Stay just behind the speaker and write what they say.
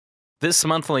This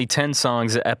monthly 10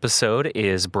 Songs episode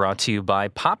is brought to you by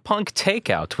Pop Punk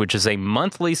Takeout, which is a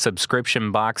monthly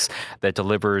subscription box that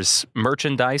delivers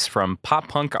merchandise from pop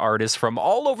punk artists from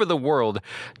all over the world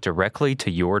directly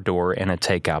to your door in a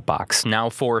takeout box.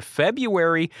 Now, for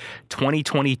February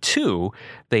 2022,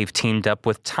 they've teamed up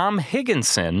with Tom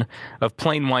Higginson of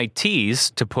Plain White T's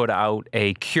to put out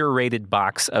a curated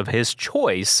box of his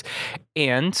choice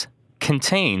and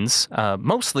contains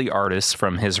mostly artists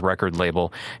from his record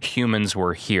label, Humans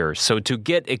Were Here. So to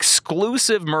get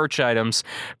exclusive merch items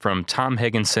from Tom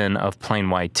Higginson of Plain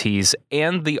White T's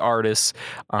and the artists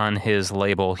on his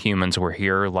label, Humans Were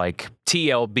Here, like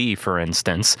TLB, for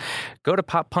instance, go to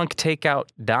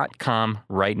poppunktakeout.com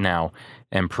right now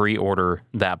and pre-order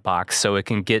that box so it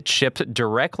can get shipped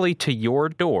directly to your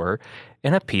door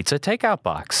in a pizza takeout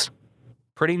box.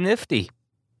 Pretty nifty.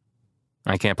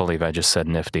 I can't believe I just said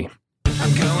nifty.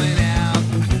 I'm going out,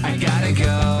 I gotta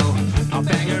go. I'll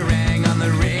bang a rang on the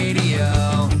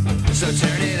radio. So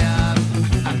turn it up,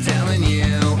 I'm telling you.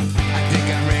 I think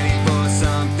I'm ready for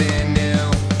something new.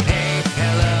 Hey,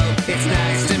 hello, it's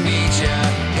nice to meet ya.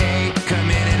 Hey, come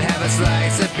in and have a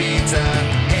slice of pizza.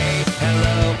 Hey,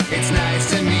 hello, it's nice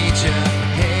to meet ya.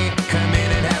 Hey, come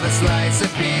in and have a slice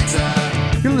of pizza.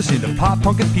 You're listening to Pop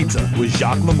Punk and Pizza with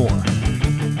Jacques Lamour.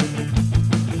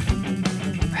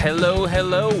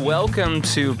 Hello, welcome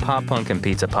to Pop Punk and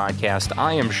Pizza Podcast.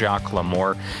 I am Jacques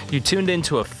Lamour. You tuned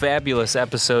into a fabulous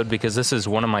episode because this is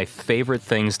one of my favorite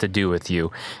things to do with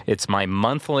you. It's my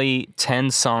monthly 10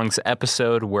 Songs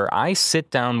episode where I sit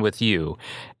down with you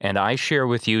and I share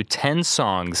with you 10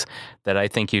 songs that I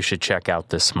think you should check out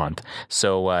this month.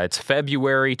 So it's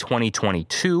February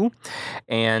 2022,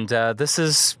 and this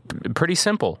is pretty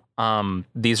simple.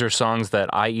 These are songs that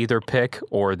I either pick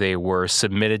or they were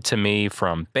submitted to me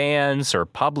from bands or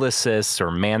publicists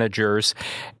or managers,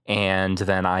 and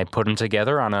then I put them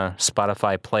together on a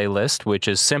Spotify playlist, which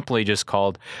is simply just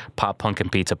called Pop Punk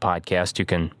and Pizza Podcast. You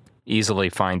can easily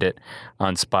find it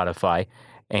on Spotify,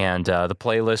 and the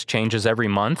playlist changes every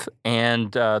month.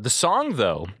 And the song,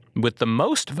 though, with the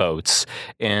most votes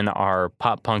in our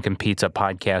Pop Punk and Pizza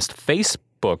Podcast Facebook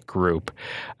group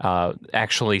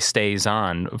actually stays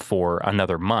on for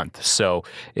another month. So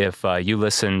if you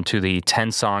listen to the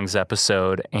 10 Songs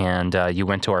episode and you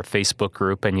went to our Facebook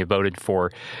group and you voted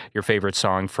for your favorite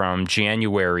song from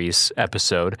January's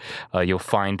episode, you'll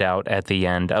find out at the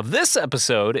end of this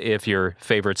episode if your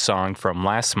favorite song from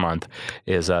last month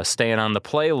is staying on the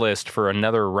playlist for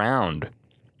another round.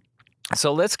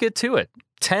 So let's get to it.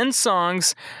 10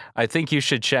 songs I think you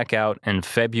should check out in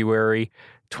February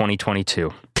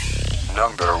 2022.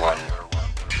 Number 1.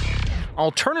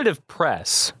 Alternative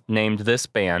Press named this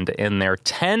band in their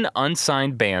 10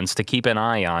 unsigned bands to keep an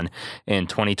eye on in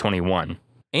 2021,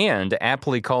 and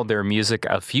aptly called their music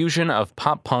a fusion of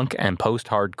pop punk and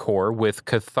post-hardcore with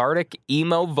cathartic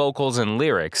emo vocals and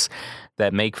lyrics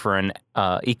that make for an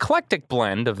eclectic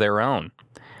blend of their own.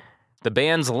 The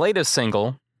band's latest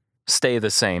single, Stay the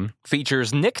Same,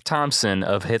 features Nick Thompson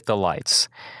of Hit the Lights.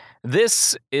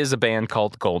 This is a band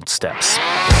called Gold Steps.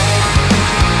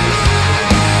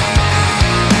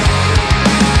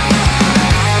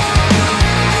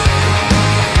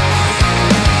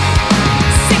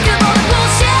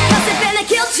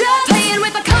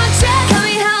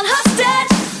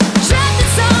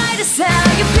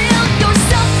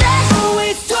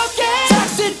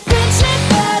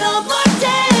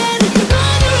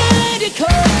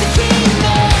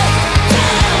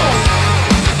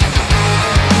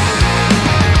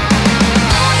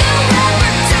 All you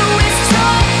ever do is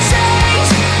talk.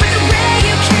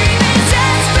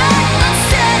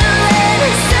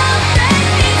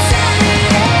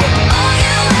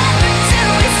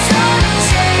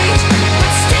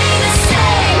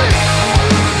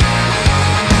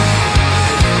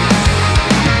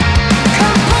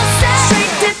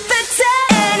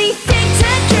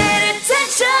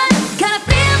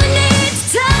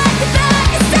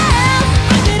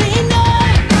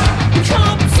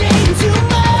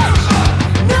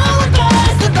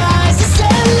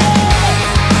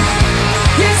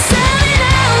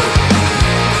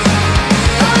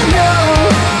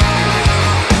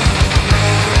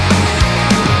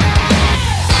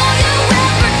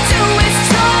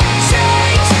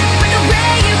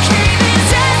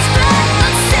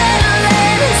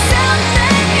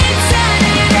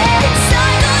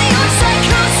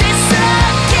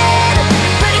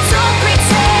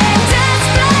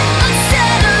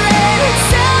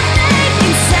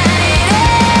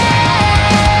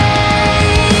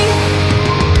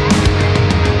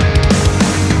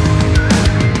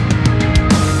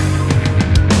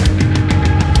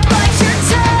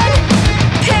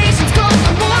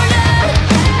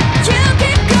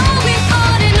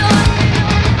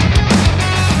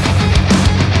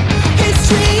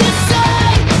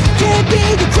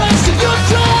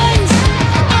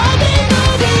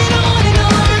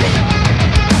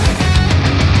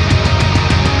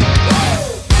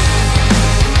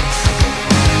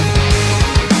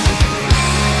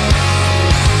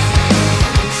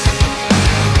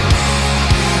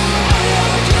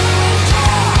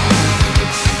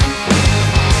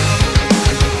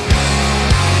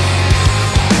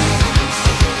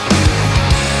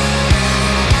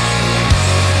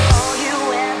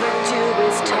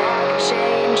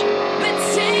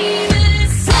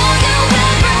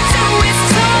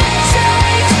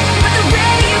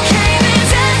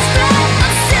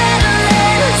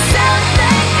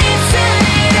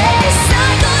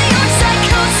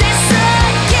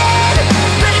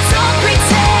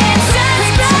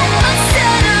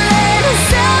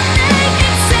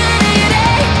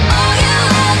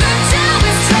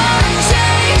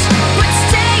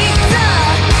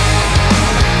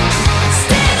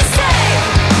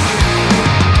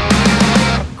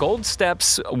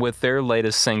 Footsteps with their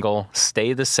latest single,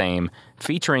 Stay the Same,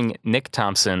 featuring Nick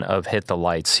Thompson of Hit the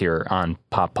Lights here on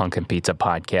Pop Punk and Pizza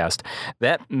Podcast.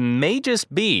 That may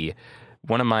just be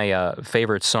one of my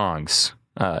favorite songs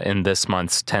in this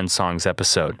month's 10 Songs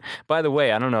episode. By the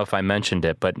way, I don't know if I mentioned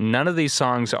it, but none of these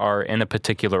songs are in a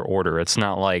particular order. It's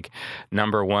not like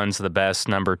number one's the best,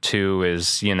 number two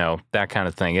is, that kind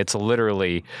of thing. It's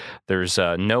literally, there's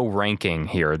no ranking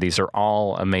here. These are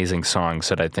all amazing songs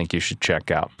that I think you should check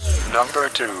out. Number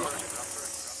 2.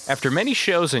 After many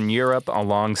shows in Europe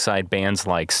alongside bands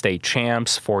like State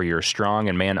Champs, 4 Year Strong,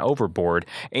 and Man Overboard,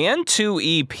 and 2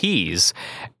 EPs,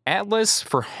 Atlas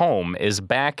for Home is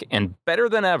back and better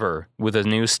than ever with a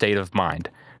new state of mind.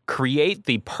 Create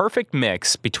the perfect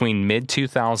mix between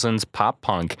mid-2000s pop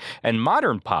punk and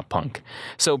modern pop punk.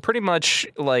 So pretty much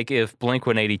like if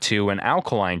Blink-182 and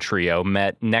Alkaline Trio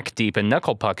met neck deep in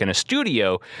Knucklepuck in a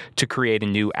studio to create a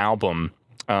new album,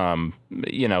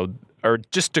 or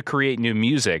just to create new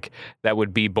music that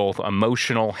would be both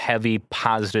emotional, heavy,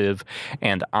 positive,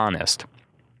 and honest.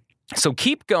 So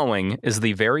Keep Going is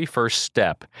the very first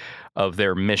step of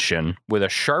their mission with a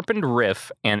sharpened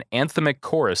riff and anthemic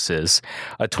choruses,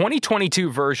 a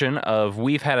 2022 version of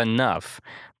We've Had Enough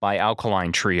by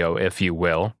Alkaline Trio, if you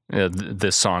will,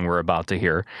 this song we're about to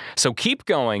hear. So Keep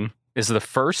Going is the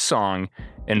first song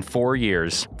in 4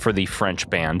 years for the French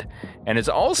band, and it's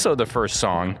also the first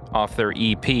song off their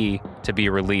EP to be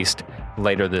released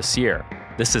later this year.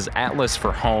 This is Atlas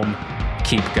for Home,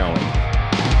 Keep Going.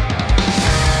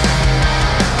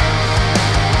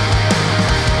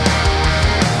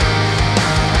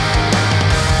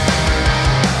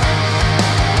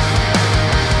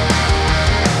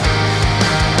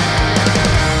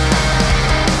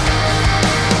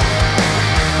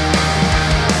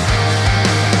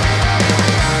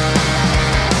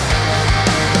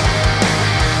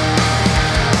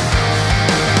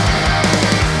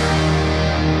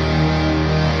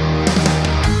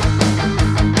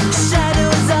 Sad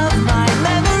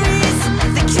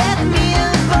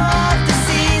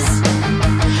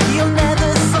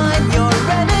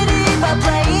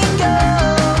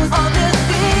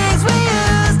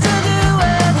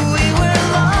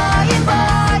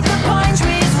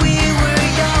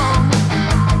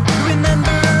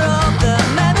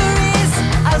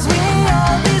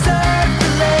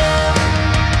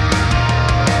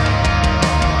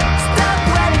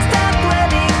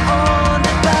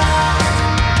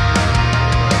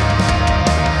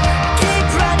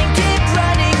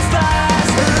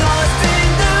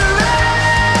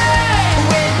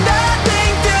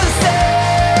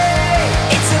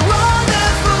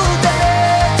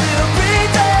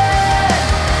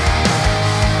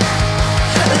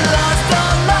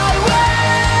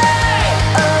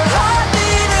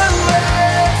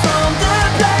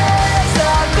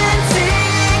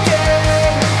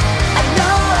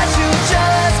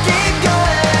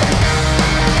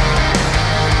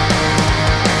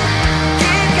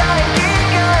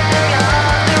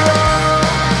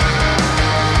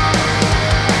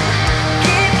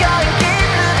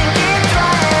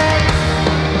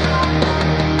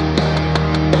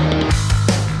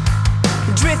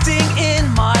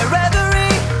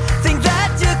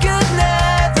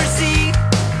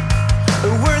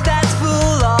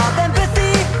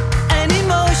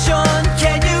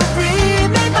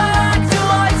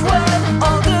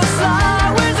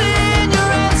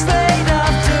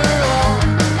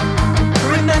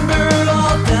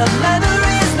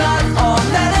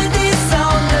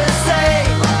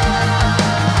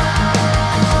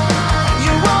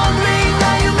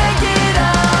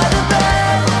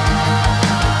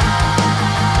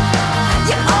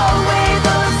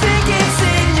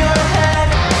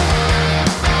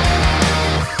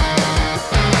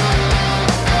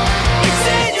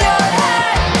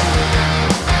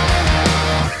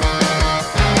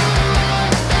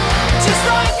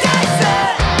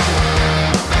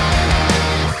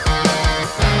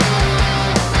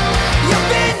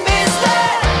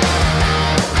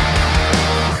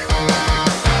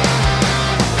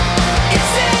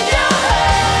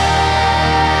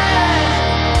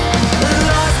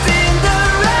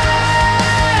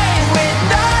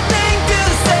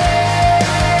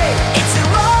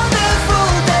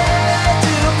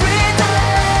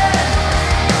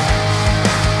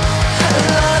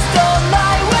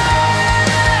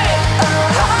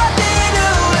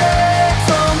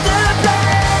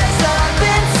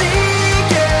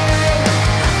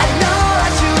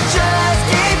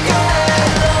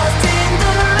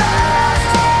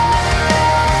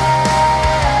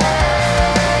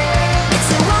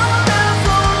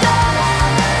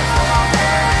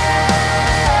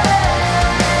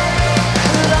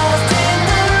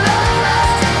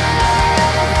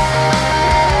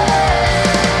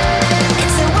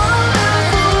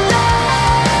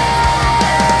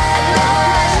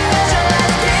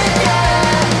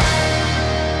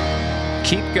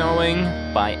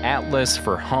Shameless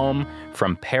for Home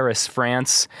from Paris,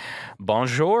 France.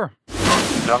 Bonjour.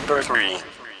 Number 3.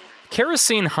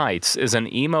 Kerosene Heights is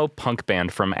an emo punk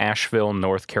band from Asheville,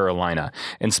 North Carolina.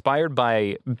 Inspired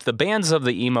by the bands of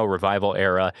the emo revival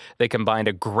era, they combined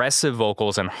aggressive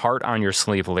vocals and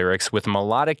heart-on-your-sleeve lyrics with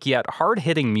melodic yet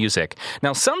hard-hitting music.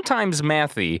 Now, sometimes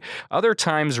mathy, other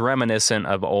times reminiscent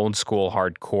of old-school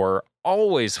hardcore,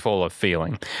 always full of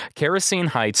feeling. Kerosene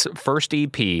Heights' first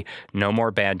EP, No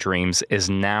More Bad Dreams, is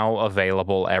now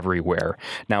available everywhere.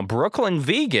 Now, Brooklyn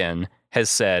Vegan has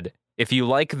said, if you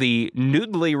like the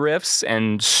noodly riffs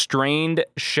and strained,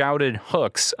 shouted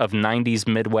hooks of 90s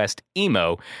Midwest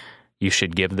emo, you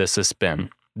should give this a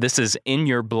spin. This is In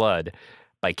Your Blood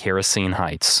by Kerosene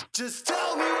Heights. Just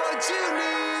tell me what you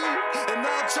need, and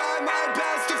I'll try my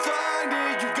best to find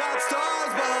it. You've got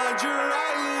stars behind your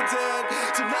eyelids, and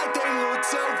tonight they look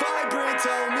so vibrant.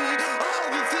 Tell me all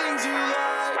the things you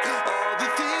like, all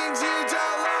the things you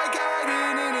don't like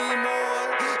hiding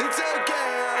anymore. It's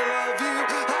okay, I love you,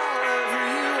 however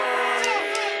you are.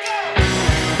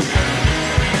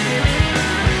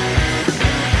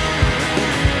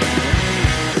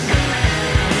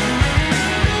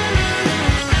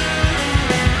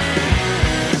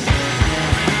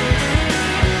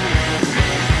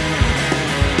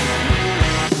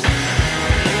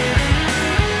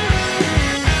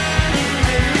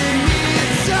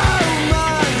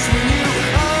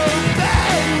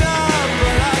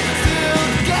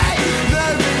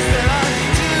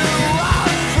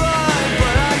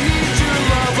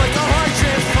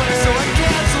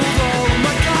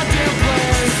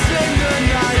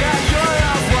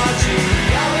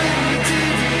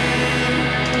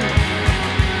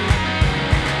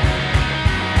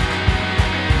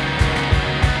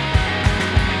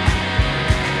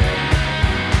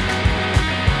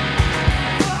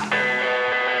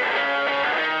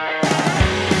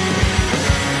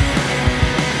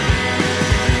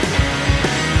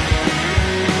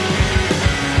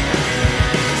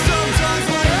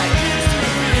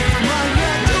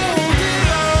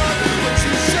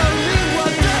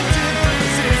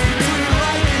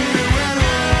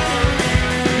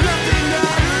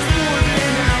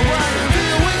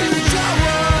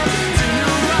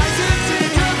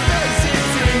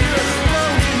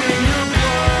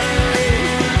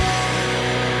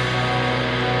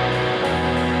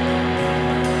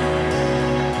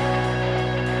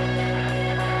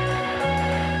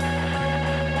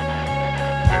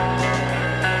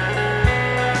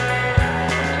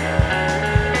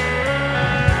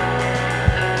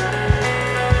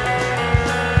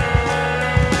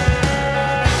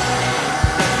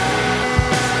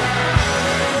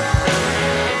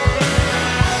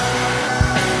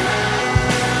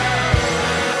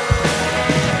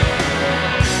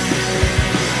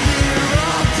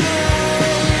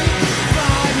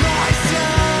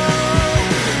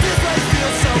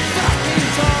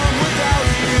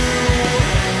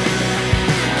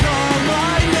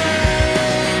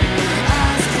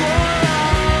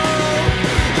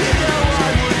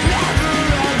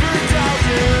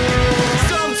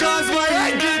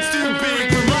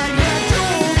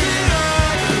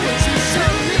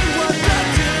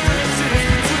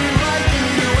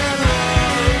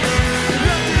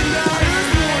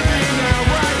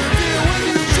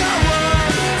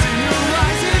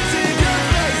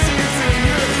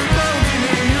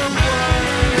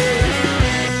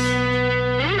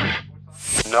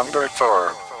 Number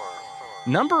 4.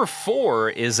 Number 4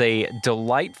 is a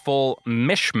delightful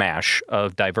mishmash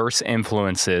of diverse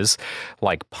influences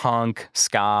like punk,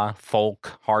 ska,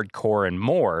 folk, hardcore, and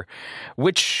more,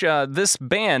 which this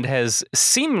band has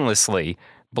seamlessly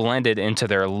blended into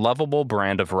their lovable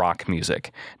brand of rock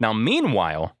music. Now,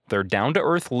 meanwhile, their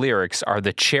down-to-earth lyrics are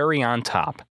the cherry on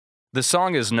top. The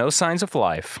song is No Signs of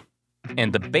Life,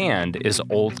 and the band is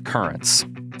Old Currents.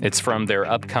 It's from their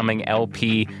upcoming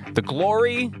LP, The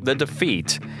Glory, The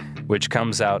Defeat, which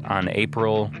comes out on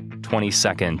April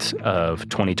 22nd of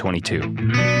 2022.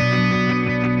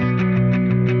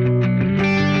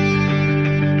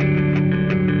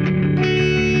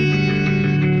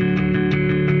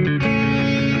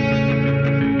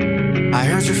 I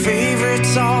heard your favorite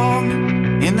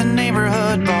song in the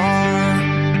neighborhood bar.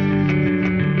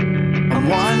 I'm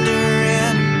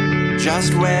wondering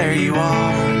just where you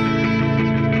are.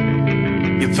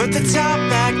 You put the top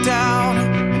back down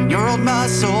in your old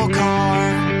muscle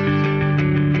car.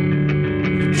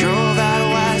 You drove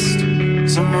out west,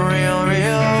 somewhere real,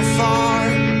 real far.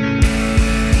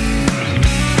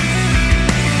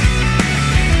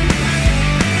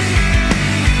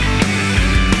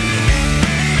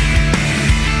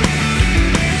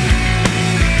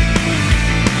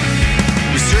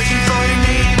 You're searching for your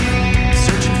name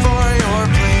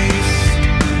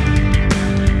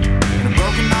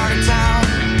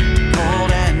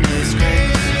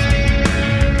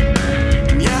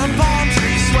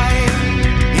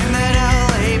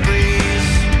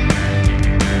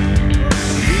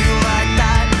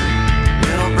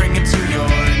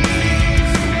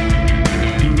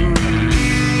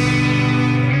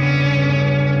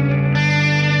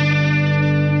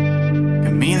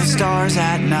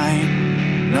stars at night,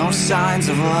 no signs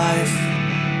of life.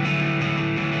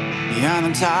 Behind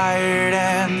them tired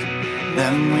and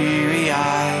them weary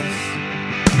eyes.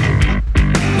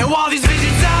 Now all these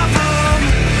visions of home,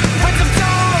 friends of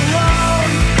so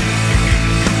alone,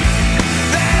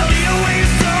 they lead away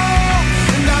your soul,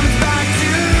 and diamonds back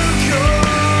to cold.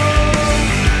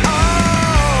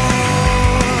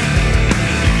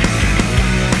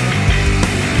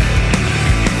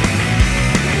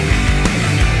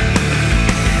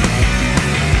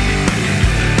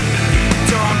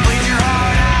 Don't bleed your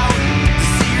heart out to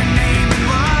see your name in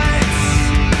lights,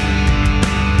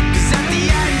 'cause at the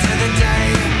end of the day,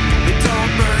 it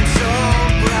don't burn so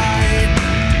bright.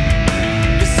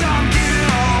 'Cause some give it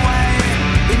all away,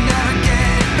 they never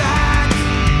get it back.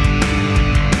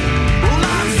 Well,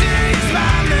 I'm serious,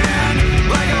 my man,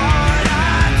 like a heart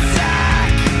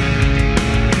attack.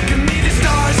 Give me the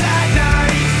stars at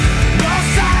night, no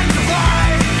signs of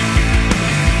life.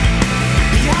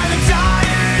 Behind the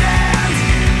tired hands,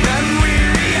 them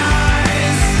weary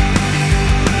eyes,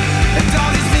 and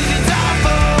all these visions of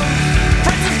home,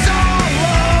 friends of so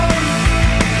alone,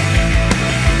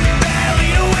 they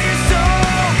lead away your soul,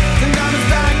 and diamonds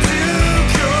back to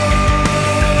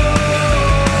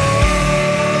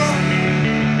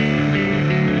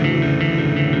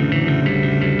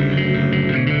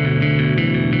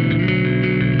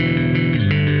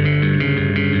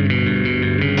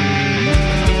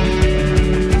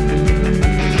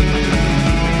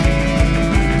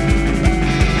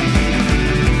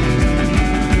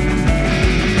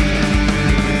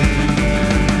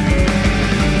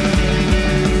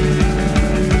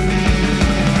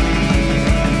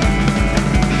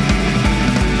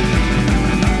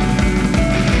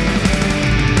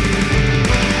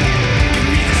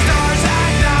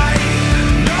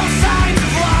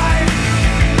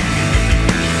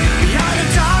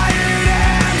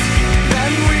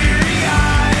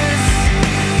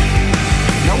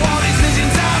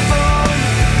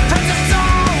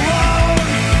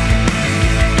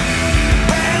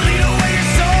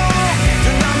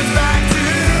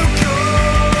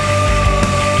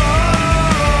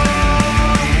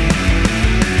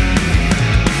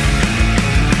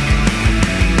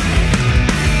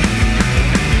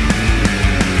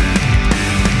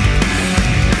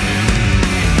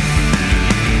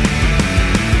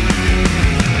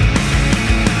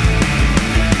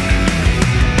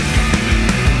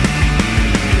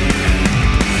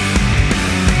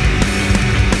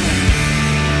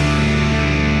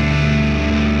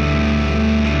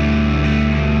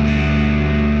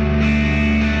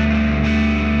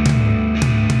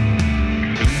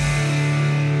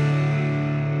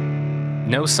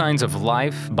No Signs of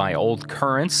Life by Old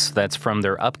Currents. That's from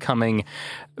their upcoming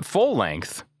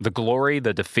full-length, The Glory,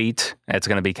 The Defeat. It's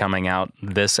going to be coming out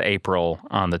this April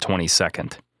on the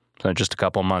 22nd. So just a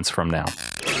couple months from now.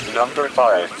 Number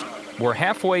 5. We're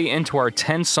halfway into our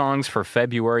 10 songs for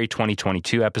February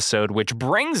 2022 episode, which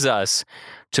brings us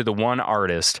to the one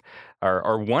artist,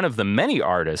 or one of the many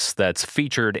artists that's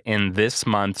featured in this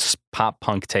month's Pop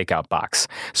Punk Takeout Box.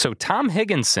 So Tom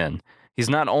Higginson, he's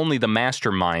not only the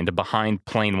mastermind behind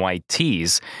Plain White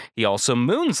T's, he also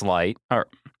moonlights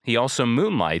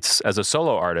as a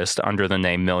solo artist under the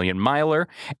name Million Miler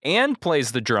and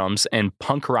plays the drums in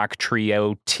punk rock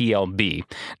trio TLB.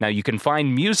 Now, you can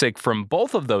find music from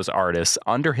both of those artists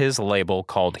under his label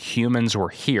called Humans Were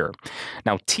Here.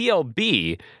 Now,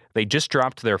 TLB, they just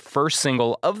dropped their first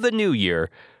single of the new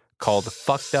year called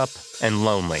Fucked Up and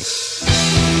Lonely.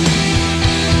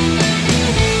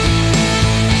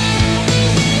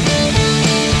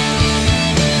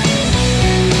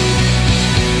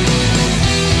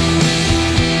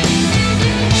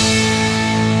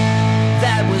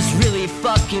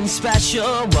 Fucking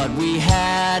special what we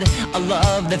had, a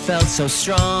love that felt so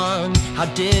strong. How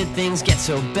did things get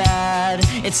so bad?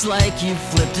 It's like you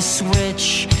flipped a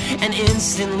switch, and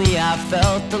instantly I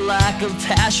felt the lack of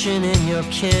passion in your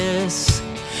kiss.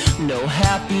 No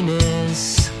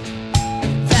happiness.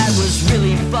 That was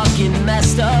really fucking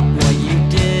messed up what you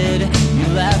did. You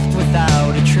left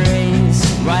without a trace.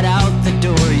 Right out the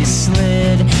door you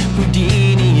slid,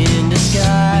 Houdini in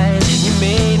disguise. You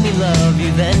made me love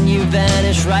you, then you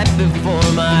vanished right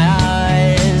before my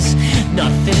eyes.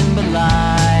 Nothing but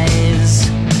lies.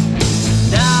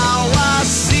 Now I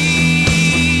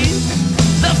see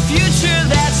the future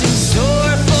that's in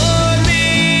store for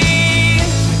me.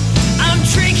 I'm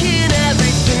drinking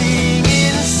everything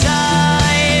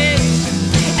inside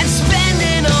and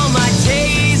spending all my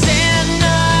days and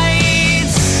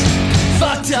nights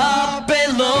fucked up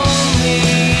and lonely.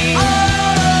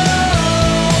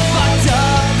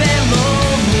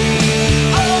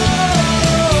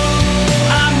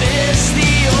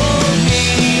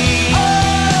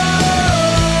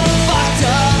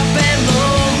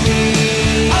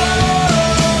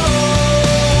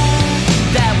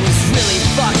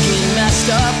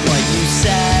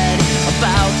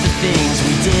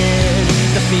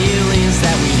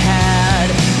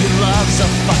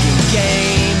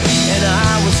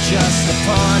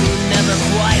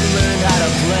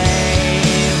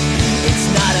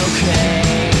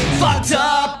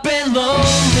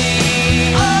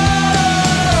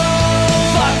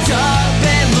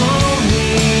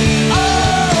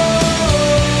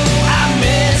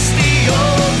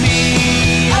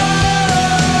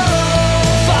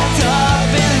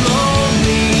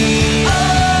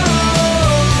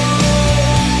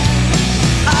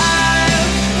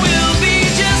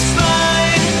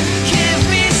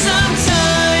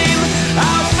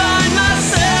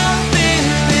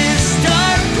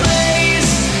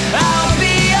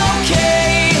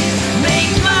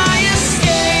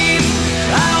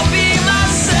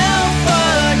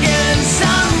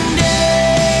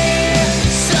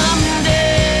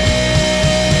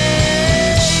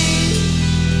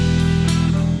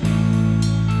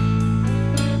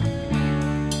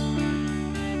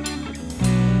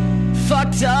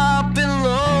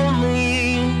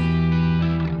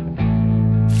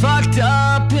 fucked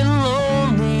up and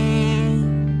lonely.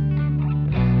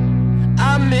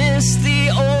 I miss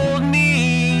the old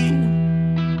me.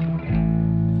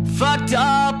 Fucked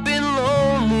up and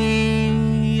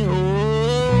lonely.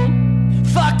 Oh,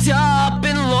 fucked up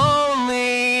and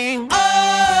lonely.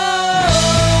 Oh,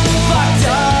 fucked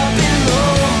up and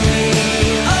lonely.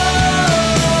 Oh,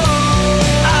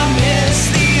 I miss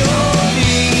the old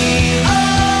me.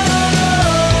 Oh,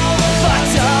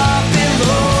 fucked up and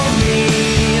lonely.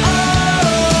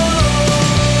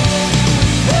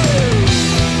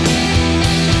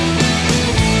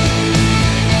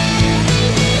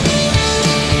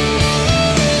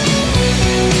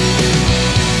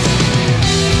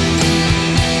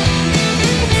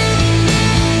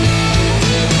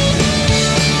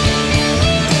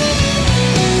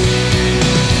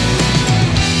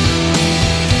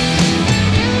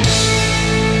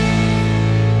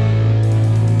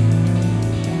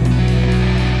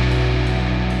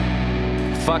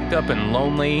 Fucked Up and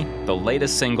Lonely, the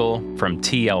latest single from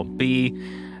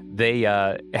TLB. They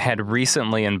had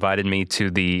recently invited me to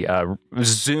the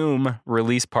Zoom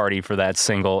release party for that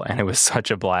single, and it was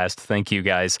such a blast. Thank you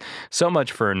guys so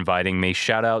much for inviting me.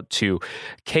 Shout out to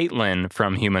Caitlin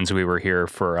from Humans We Were Here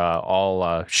for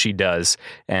all she does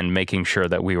and making sure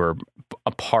that we were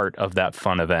a part of that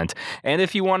fun event. And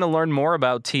if you want to learn more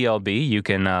about TLB, you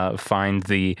can find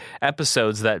the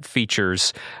episodes that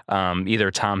features either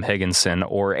Tom Higginson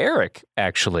or Eric,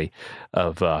 actually,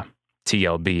 of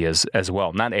TLB as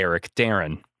well. Not Eric,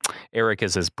 Darren. Eric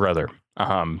is his brother.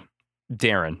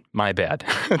 Darren, my bad.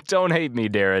 Don't hate me,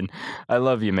 Darren. I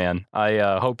love you, man. I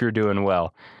hope you're doing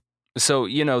well. So,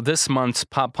 this month's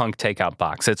Pop Punk Takeout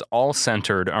Box, it's all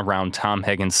centered around Tom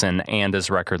Higginson and his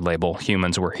record label,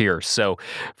 Humans Were Here. So,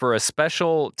 for a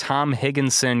special Tom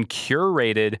Higginson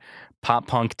curated Pop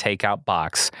Punk Takeout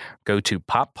Box, go to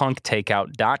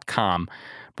poppunktakeout.com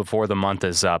before the month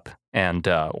is up and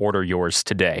order yours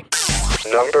today.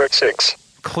 Number 6.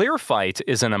 Clear Fight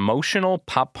is an emotional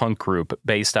pop-punk group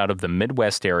based out of the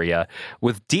Midwest area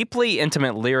with deeply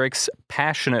intimate lyrics,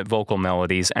 passionate vocal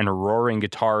melodies, and roaring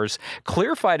guitars.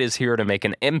 Clear Fight is here to make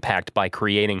an impact by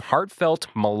creating heartfelt,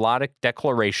 melodic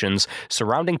declarations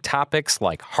surrounding topics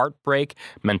like heartbreak,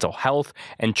 mental health,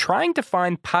 and trying to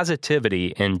find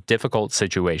positivity in difficult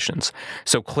situations.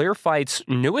 So Clear Fight's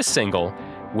newest single,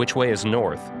 Which Way Is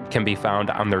North, can be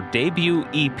found on their debut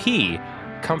EP,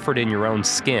 Comfort in Your Own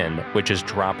Skin, which is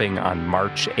dropping on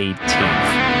March 18th.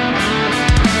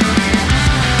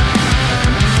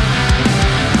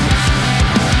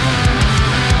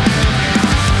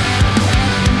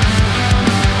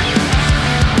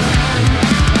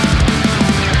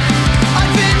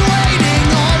 I've been waiting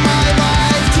all my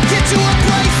life to get to a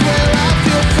place where I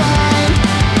feel fine,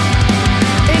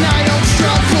 and I don't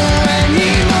struggle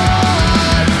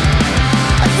anymore.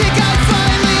 I think I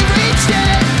finally reached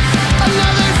it.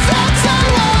 Another fact I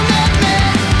won't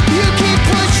admit. You keep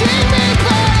pushing me,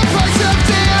 but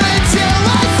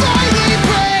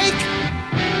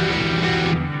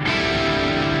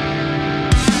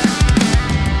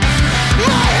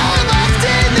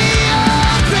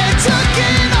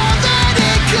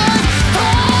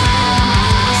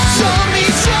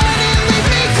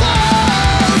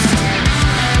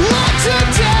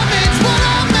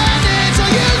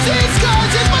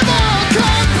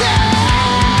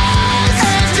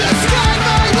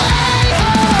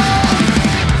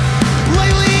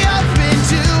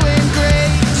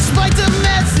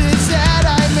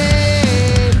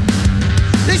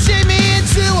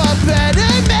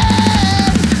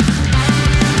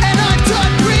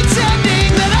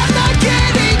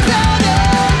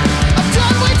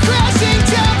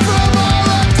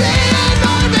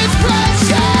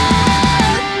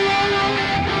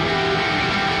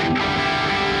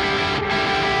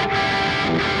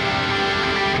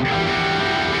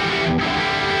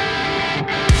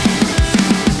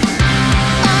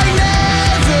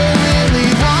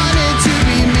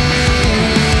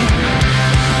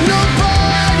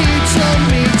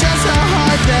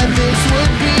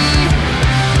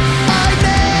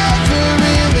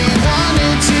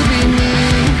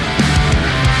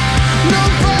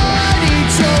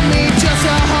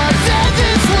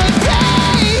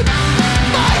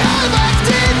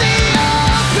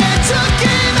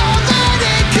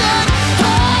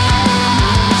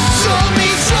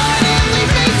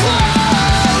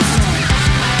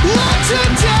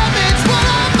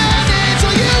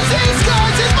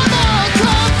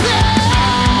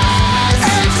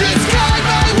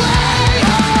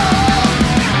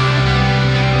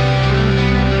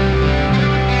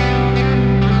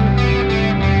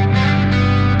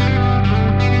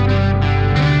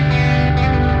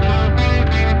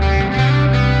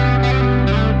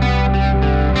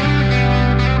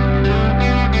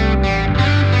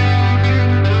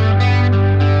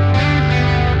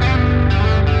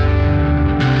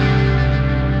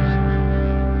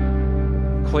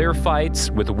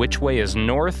Fights with Which Way is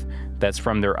North. That's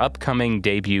from their upcoming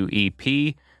debut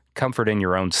EP, Comfort in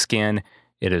Your Own Skin.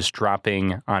 It is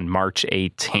dropping on March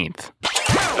 18th.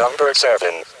 Number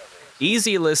 7.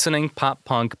 Easy listening pop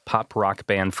punk pop rock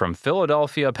band from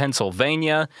Philadelphia,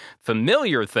 Pennsylvania,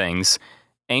 Familiar Things,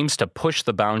 aims to push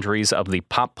the boundaries of the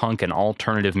pop punk and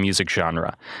alternative music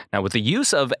genre. Now, with the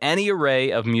use of any array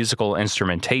of musical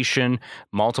instrumentation,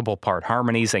 multiple part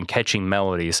harmonies, and catchy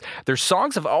melodies, their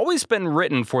songs have always been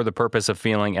written for the purpose of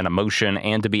feeling an emotion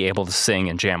and to be able to sing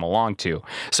and jam along to.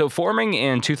 So, forming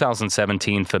in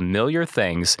 2017, Familiar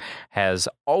Things has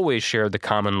always shared the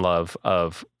common love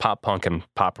of pop punk and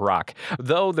pop rock,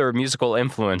 though their musical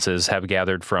influences have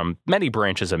gathered from many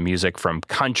branches of music, from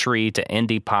country to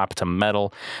indie pop to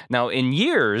metal. Now, in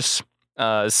years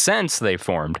since they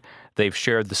formed, they've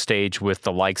shared the stage with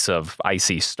the likes of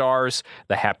Icy Stars,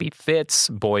 The Happy Fits,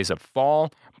 Boys of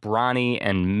Fall, Bronny,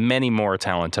 and many more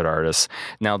talented artists.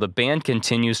 Now, the band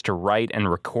continues to write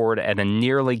and record at a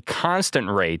nearly constant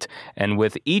rate, and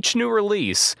with each new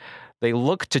release, they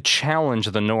look to challenge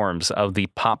the norms of the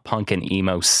pop punk and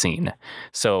emo scene.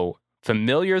 So,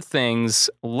 Familiar Things'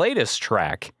 latest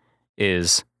track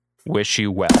is Wish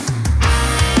You Well.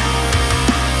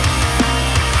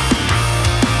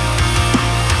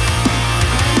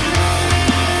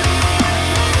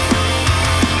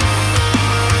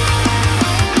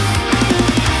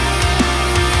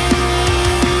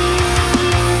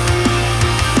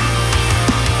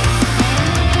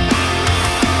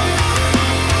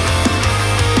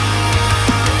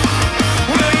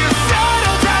 Will you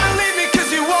settle down and leave me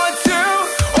 'cause you want to?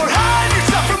 Or hide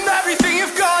yourself from everything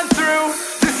you've gone through?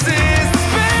 This is the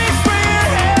space where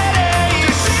you're heading.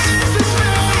 This is the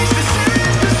space, this is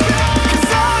the space.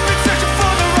 'Cause I've been searching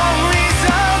for the wrong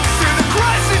reasons. Through the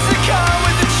questions that come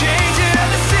with the changing of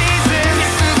the seasons.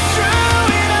 This is true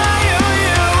and I owe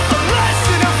you a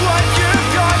lesson of what you've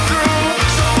gone through.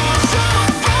 So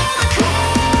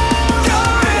go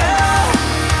to hell.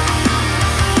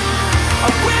 I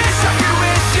wish I could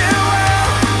wish you well.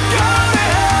 Go to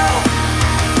hell.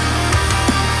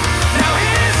 Now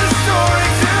here's a story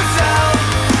to tell.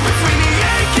 Between the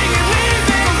aching and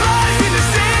leaving, lies in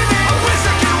deceiving. I wish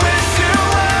I could wish you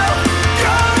well.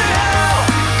 Go to hell.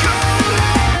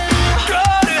 Go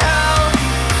to hell.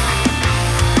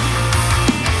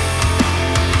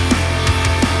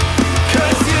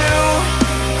 'Cause you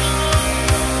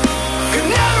could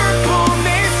never pull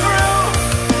me through.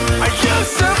 Are you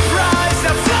surprised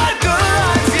outside the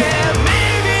lines? Yeah,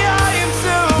 maybe I am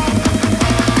too.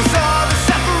 'Cause all the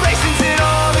separations and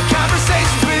all the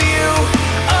conversations with you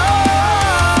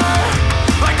are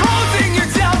like holding you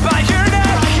down by your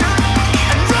neck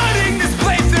and running this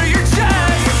blade through your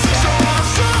chest. So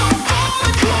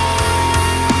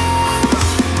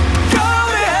go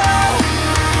to hell.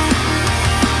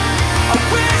 I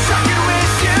wish I could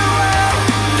wish you well.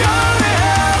 Go to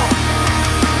hell.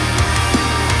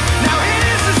 Now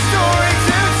here's a story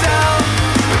to tell.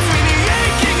 Between the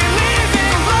aching and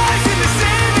leaving, lies in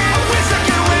deceiving. I wish I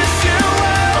could wish you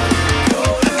well.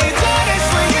 And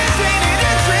honestly, isn't it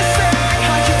interesting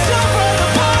how you tell from the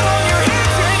blood on your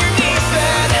hands and your knees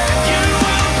that you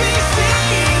will be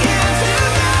seeing him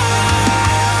tonight?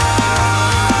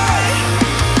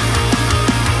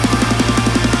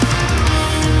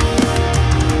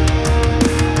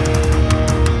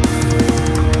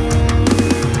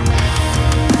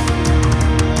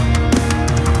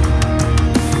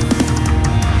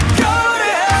 Go to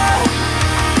hell.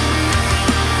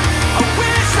 I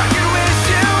wish I could wish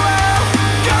you well.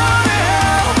 Go to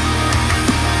hell.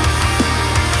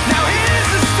 Now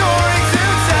here's a story to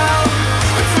tell.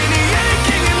 Between the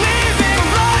aching and leaving,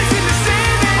 lies in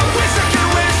deceiving. I wish I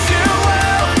could wish you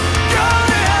well. Go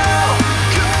to hell.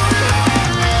 Go to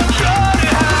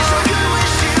hell. Wish I could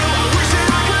wish you. Wish I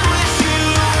could wish you.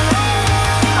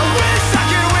 I wish I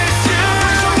could wish you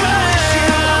well.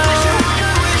 Wish I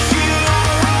could wish you.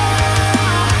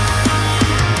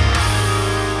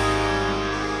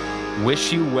 Wish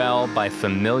You Well by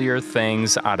Familiar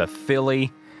Things out of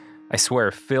Philly. I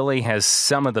swear, Philly has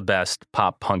some of the best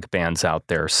pop punk bands out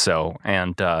there,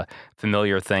 and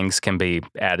Familiar Things can be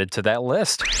added to that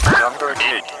list. Number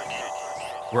 8.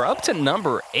 We're up to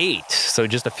number 8, so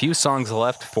just a few songs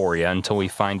left for you until we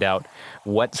find out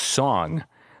what song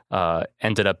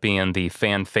ended up being the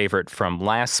fan favorite from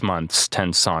last month's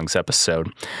 10 Songs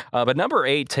episode. But number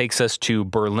 8 takes us to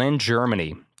Berlin,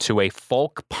 Germany, to a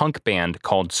folk punk band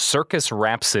called Circus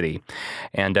Rhapsody.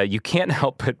 And you can't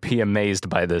help but be amazed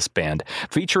by this band,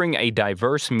 featuring a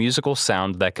diverse musical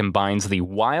sound that combines the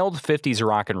wild 50s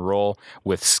rock and roll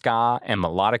with ska and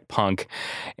melodic punk.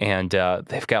 And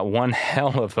they've got one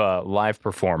hell of a live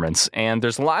performance. And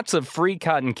there's lots of free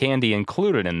cotton candy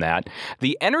included in that.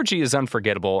 The energy is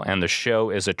unforgettable, and the show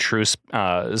is a true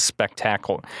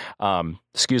spectacle.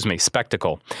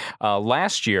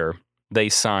 Last year, they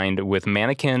signed with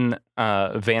Mannequin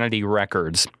Vanity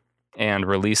Records and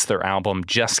released their album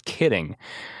Just Kidding.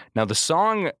 Now, the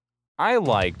song I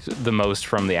liked the most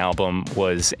from the album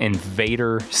was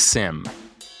Invader Sim.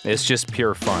 It's just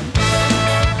pure fun.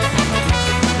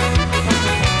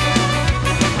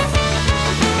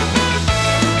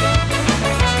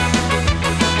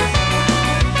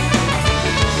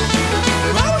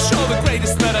 I will show the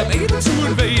greatest that I'm able to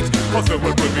invade. Although it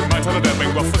would be my time to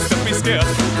make rough step be scared.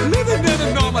 Living in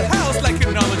a normal house like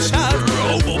a normal child.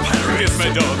 Robo parrot is my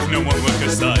dog, no one look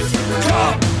aside.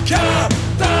 Come,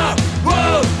 the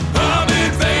world, I'm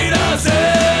Invader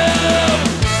Sim.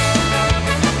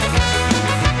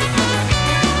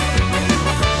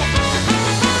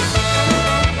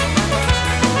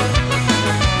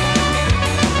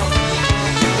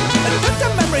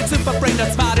 In my brain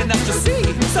not smart enough to see,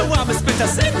 so I'm a Splinter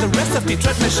Sim, the rest of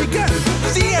Detroit, Michigan.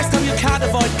 The SW can't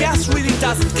avoid gas, really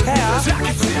doesn't care.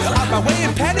 On my way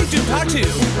in Panic to Part 2.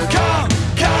 Come,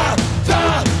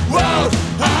 the world,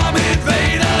 I'm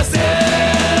Invader Sim.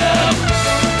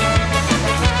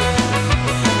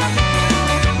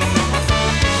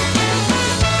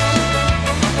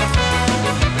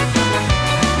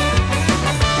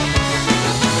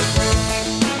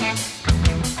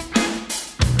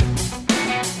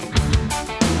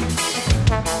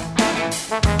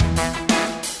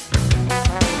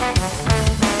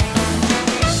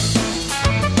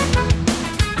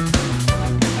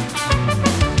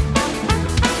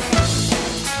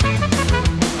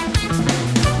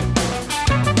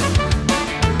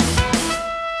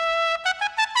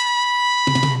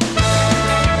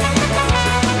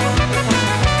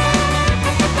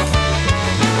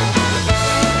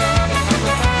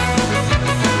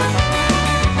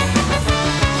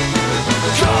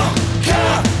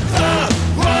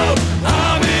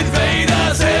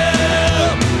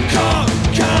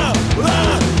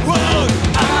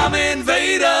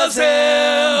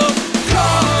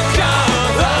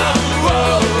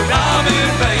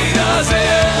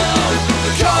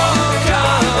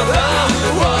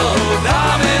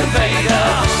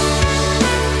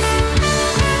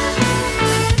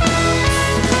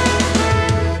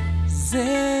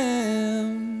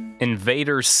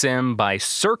 Invader Sim by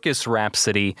Circus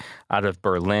Rhapsody out of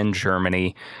Berlin,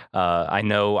 Germany. I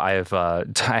know I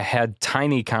had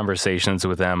tiny conversations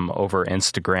with them over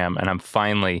Instagram, and I'm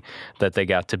finally that they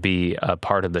got to be a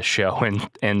part of the show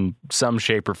in some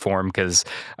shape or form, because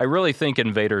I really think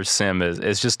Invader Sim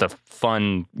is just a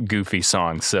fun, goofy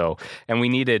song. So, and we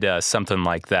needed something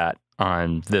like that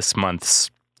on this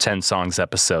month's 10 Songs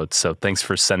episode, so thanks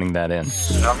for sending that in.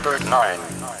 Number 9.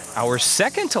 Our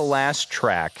second to last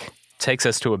track takes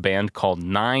us to a band called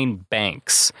Nine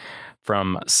Banks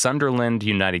from Sunderland,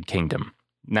 United Kingdom.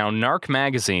 Now, Narc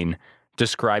Magazine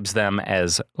describes them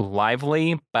as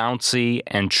lively, bouncy,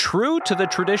 and true to the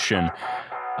tradition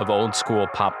of old school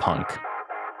pop punk.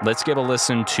 Let's give a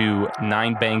listen to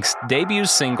Nine Banks' debut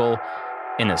single,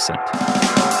 Innocent.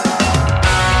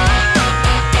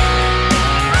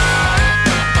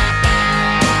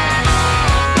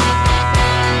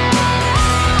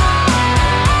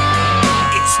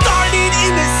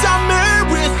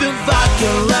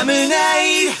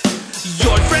 Lemonade.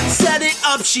 Your friend set it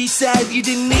up, she said you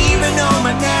didn't even know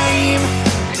my name.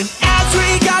 And as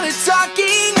we got it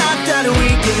talking, I thought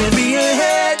we could be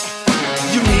ahead.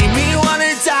 You made me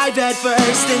wanna dive at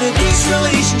first into this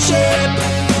relationship.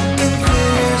 And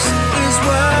this is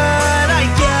what I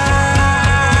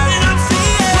get. And I'm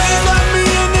saying, please let me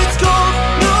in, it's cold.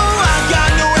 No, I got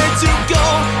nowhere to go.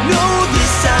 No,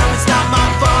 this time it's not my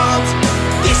fault.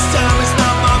 This time it's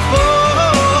not my fault.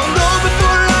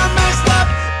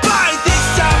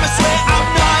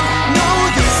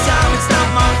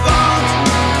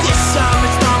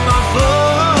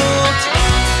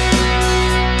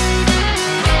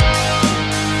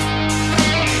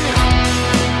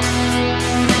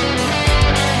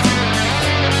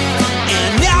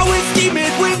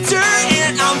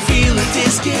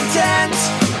 Discontent.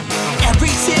 Every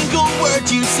single word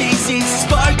you say seems to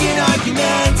spark an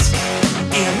argument.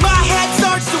 And my head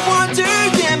starts to wander,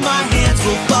 then my hands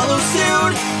will follow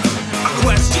suit. I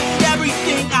questioned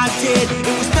everything I did,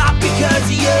 it was not because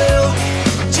of you,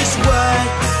 just what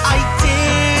I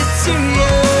did to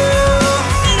you.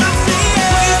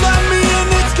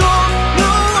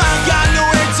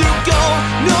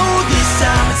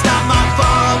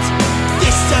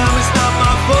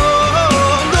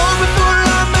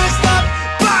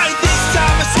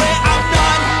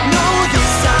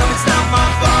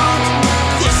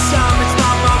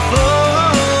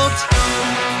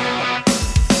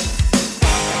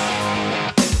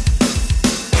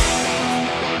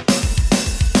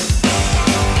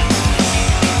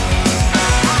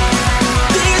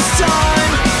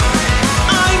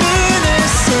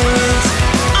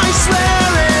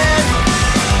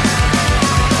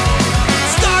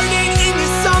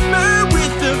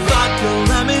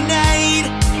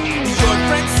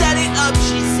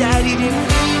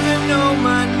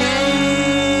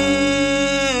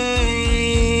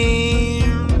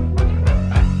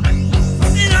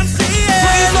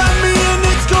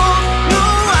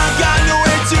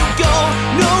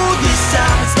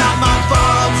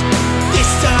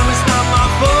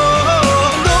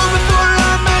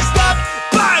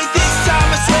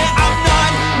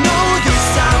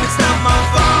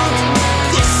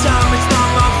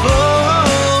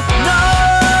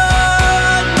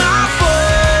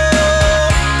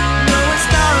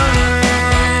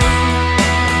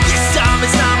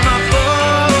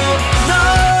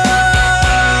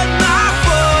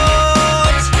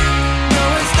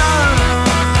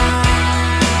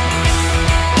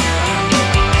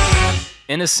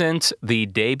 Innocent, the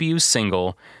debut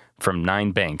single from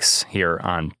Nine Banks here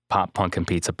on Pop Punk and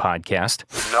Pizza Podcast.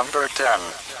 Number 10.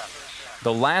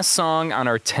 The last song on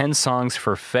our 10 songs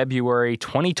for February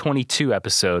 2022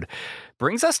 episode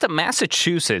brings us to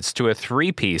Massachusetts to a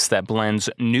three-piece that blends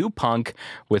new punk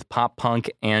with pop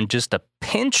punk and just a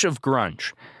pinch of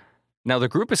grunge. Now, the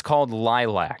group is called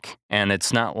Lilac, and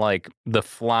it's not like the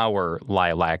flower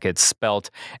lilac. It's spelled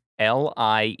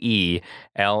Lielack.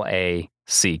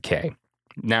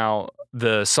 Now,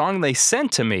 the song they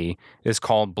sent to me is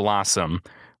called Blossom,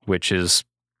 which is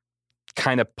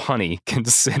kind of punny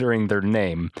considering their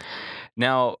name.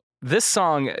 Now, this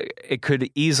song, it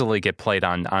could easily get played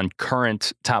on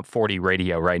current top 40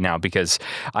 radio right now because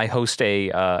I host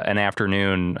an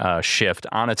afternoon shift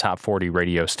on a top 40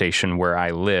 radio station where I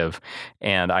live,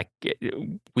 and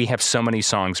we have so many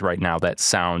songs right now that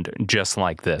sound just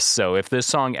like this. So if this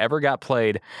song ever got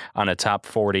played on a top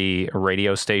 40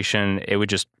 radio station, it would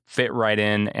just fit right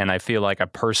in, and I feel like a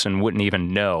person wouldn't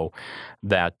even know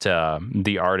that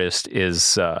the artist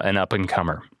is an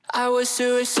up-and-comer. I was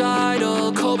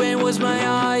suicidal, Cobain was my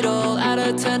idol. At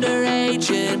a tender age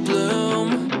in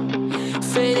bloom,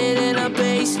 faded in a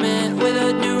basement with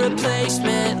a new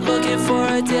replacement, looking for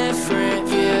a different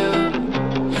view.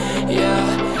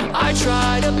 Yeah, I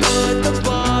tried to put the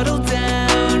bottle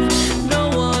down, no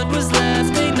one was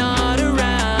left, they not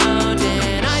around,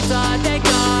 and I thought that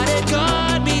God had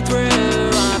got me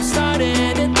through. I'm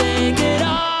starting to think it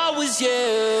all was you,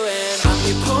 and I'm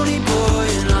your pony boy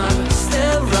and I'm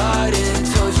still riding.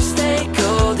 Told you stay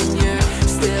gold and you're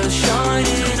still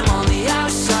shining. I'm on the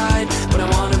outside, but I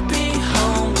wanna be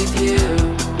home with you.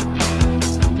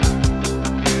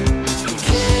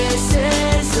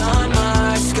 Kisses on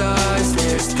my scars,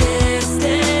 there's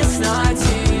distance not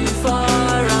too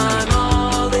far. I'm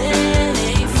all in,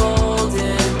 ain't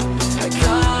folding. I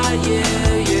got you,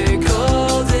 you're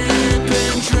golden.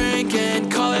 Been drinking,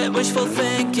 call it wishful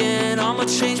thinking. I'ma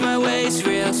change my ways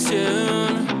real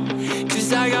soon.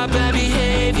 Cause I got bad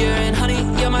behavior, and honey,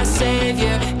 you're my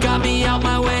savior. Got me out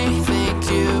my way, thank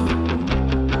you.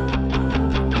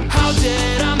 How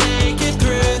did I make it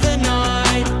through the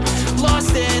night?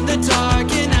 Lost in the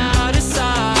dark and out of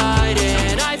sight.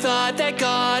 And I thought that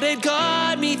God had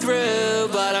got me through,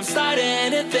 but I'm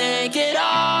starting to think it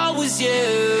all was you.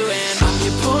 And I'm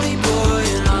your pony boy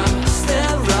and I'm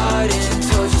still riding.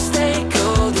 Told you stay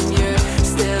gold and you're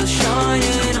still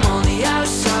shining. I'm on the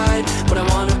outside, but I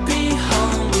wanna be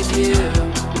home with you.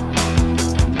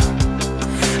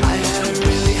 I had a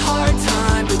really hard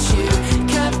time, but you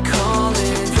kept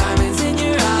calling. Diamonds in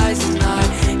your eyes and I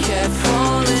kept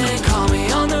falling. Call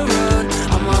me on the road,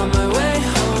 I'm on my way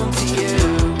home to you.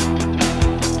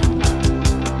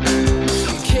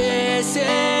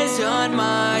 Kisses on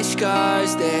my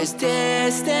scars, there's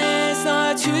distance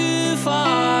not too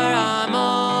far. I'm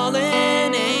all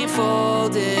in, ain't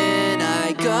folding.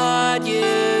 I got you,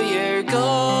 you're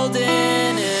golden.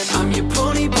 And I'm your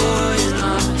pony boy and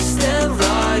I'm still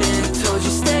riding. Told you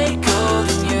stay gold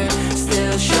and you're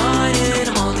still shining.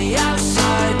 I'm on the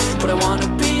outside, but I wanna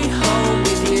be home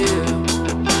with you.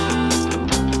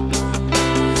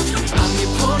 I'm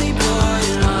your pony boy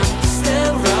and I'm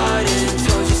still riding.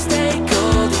 Told you stay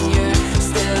gold and you're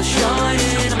still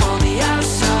shining. I'm on the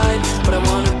outside, but I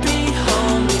wanna be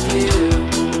home with you.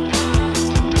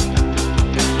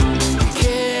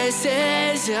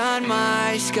 Kisses on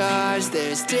my scars,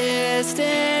 there's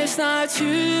distance not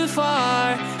too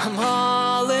far. I'm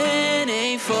all in,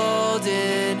 ain't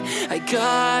folded. I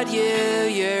got you,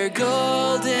 you're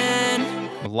golden.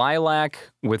 Lilac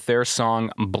with their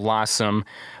song Blossom,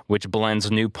 which blends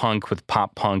new punk with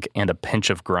pop punk and a pinch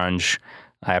of grunge.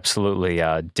 I absolutely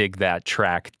dig that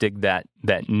track, dig that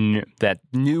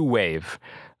new wave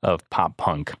of pop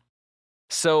punk.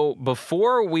 So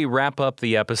before we wrap up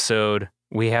the episode,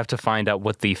 we have to find out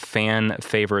what the fan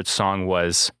favorite song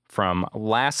was from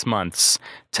last month's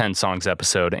 10 Songs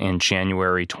episode in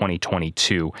January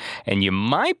 2022. And you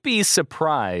might be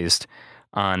surprised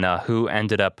on who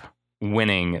ended up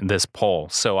winning this poll.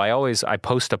 So I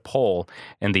post a poll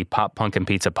in the Pop Punk and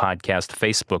Pizza Podcast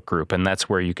Facebook group, and that's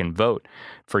where you can vote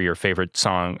for your favorite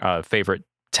song, favorite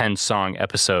 10 song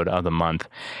episode of the month.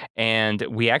 And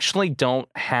we actually don't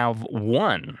have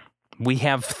one. We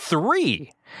have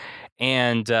three.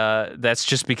 And that's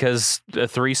just because the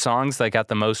three songs that got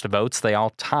the most votes, they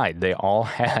all tied. They all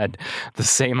had the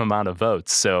same amount of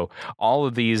votes. So all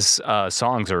of these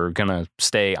songs are going to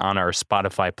stay on our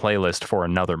Spotify playlist for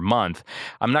another month.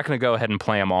 I'm not going to go ahead and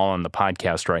play them all on the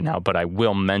podcast right now, but I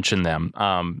will mention them.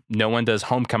 No One Does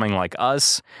Homecoming Like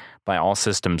Us by All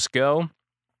Systems Go,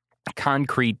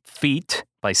 Concrete Feet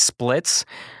by Splits,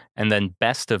 and then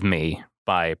Best of Me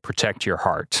by Protect Your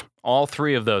Heart. All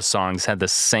three of those songs had the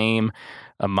same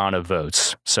amount of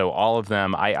votes. So all of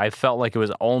them, I felt like it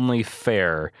was only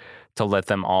fair to let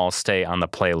them all stay on the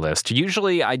playlist.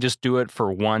 Usually I just do it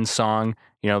for one song,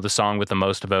 the song with the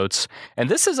most votes. And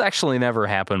this has actually never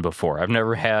happened before. I've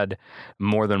never had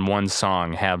more than one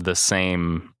song have the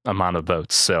same amount of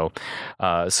votes. So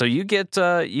you get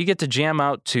to jam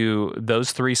out to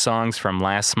those three songs from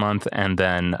last month, and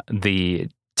then the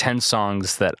 10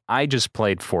 songs that I just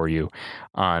played for you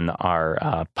on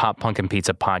our Pop Punk and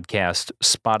Pizza podcast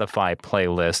Spotify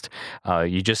playlist.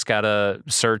 You just got to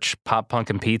search Pop Punk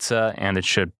and Pizza and it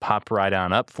should pop right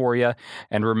on up for you.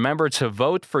 And remember to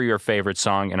vote for your favorite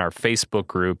song in our Facebook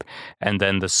group, and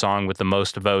then the song with the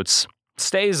most votes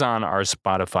stays on our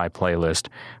Spotify playlist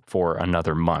for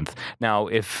another month. Now,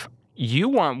 if you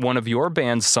want one of your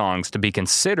band's songs to be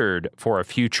considered for a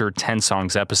future 10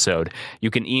 songs episode, you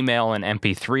can email an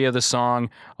MP3 of the song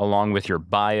along with your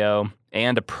bio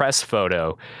and a press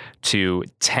photo to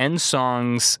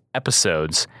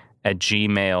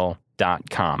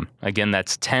 10songsepisodes@gmail.com. Again,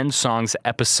 that's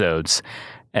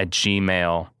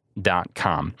 10songsepisodes@gmail.com.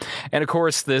 And of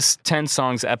course, this 10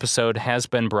 songs episode has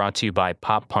been brought to you by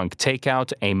Pop Punk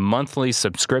Takeout, a monthly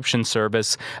subscription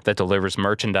service that delivers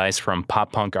merchandise from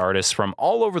pop punk artists from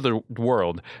all over the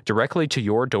world directly to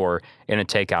your door in a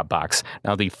takeout box.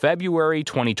 Now, the February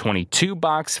 2022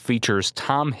 box features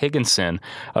Tom Higginson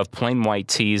of Plain White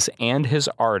Tees and his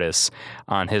artists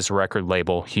on his record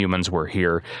label Humans Were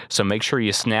Here. So make sure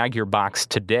you snag your box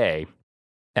today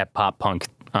at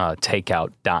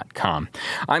poppunktakeout.com.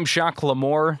 I'm Jacques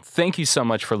Lamour. Thank you so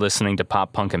much for listening to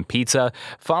Pop Punk and Pizza.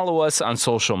 Follow us on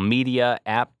social media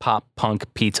at Pop Punk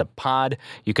Pizza Pod.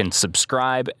 You can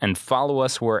subscribe and follow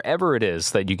us wherever it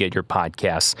is that you get your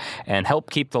podcasts, and help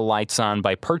keep the lights on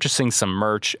by purchasing some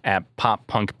merch at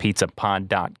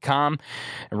poppunkpizzapod.com.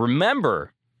 And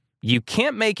remember, you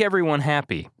can't make everyone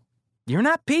happy. You're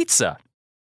not pizza.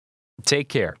 Take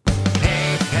care.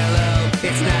 Hey, hello,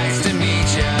 it's nice to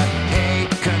meet ya. Hey,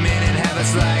 come in and have a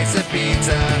slice of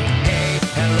pizza. Hey,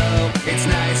 hello, it's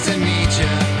nice